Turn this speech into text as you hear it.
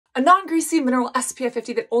A non-greasy mineral SPF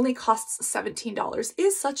 50 that only costs $17.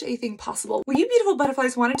 Is such a thing possible? Well, you beautiful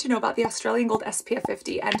butterflies wanted to know about the Australian Gold SPF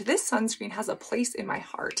 50, and this sunscreen has a place in my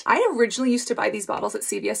heart. I originally used to buy these bottles at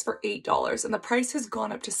CVS for $8, and the price has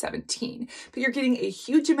gone up to $17. But you're getting a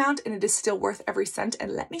huge amount, and it is still worth every cent,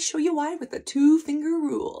 and let me show you why with the two-finger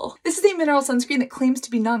rule. This is a mineral sunscreen that claims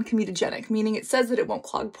to be non-comedogenic, meaning it says that it won't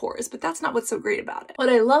clog pores, but that's not what's so great about it. What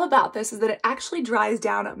I love about this is that it actually dries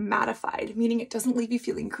down mattified, meaning it doesn't leave you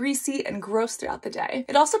feeling greasy and gross throughout the day.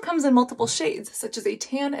 It also comes in multiple shades, such as a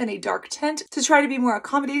tan and a dark tint, to try to be more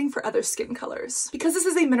accommodating for other skin colors. Because this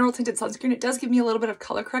is a mineral tinted sunscreen, it does give me a little bit of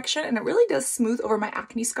color correction, and it really does smooth over my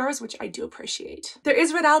acne scars, which I do appreciate. There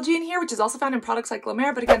is red algae in here, which is also found in products like La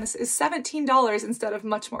Mer, but again, this is $17 instead of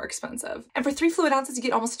much more expensive. And for 3 fluid ounces, you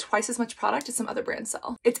get almost twice as much product as some other brands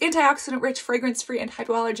sell. It's antioxidant rich, fragrance free, and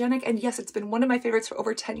hypoallergenic, and yes, it's been one of my favorites for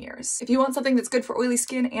over 10 years. If you want something that's good for oily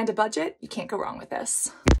skin and a budget, you can't go wrong with this.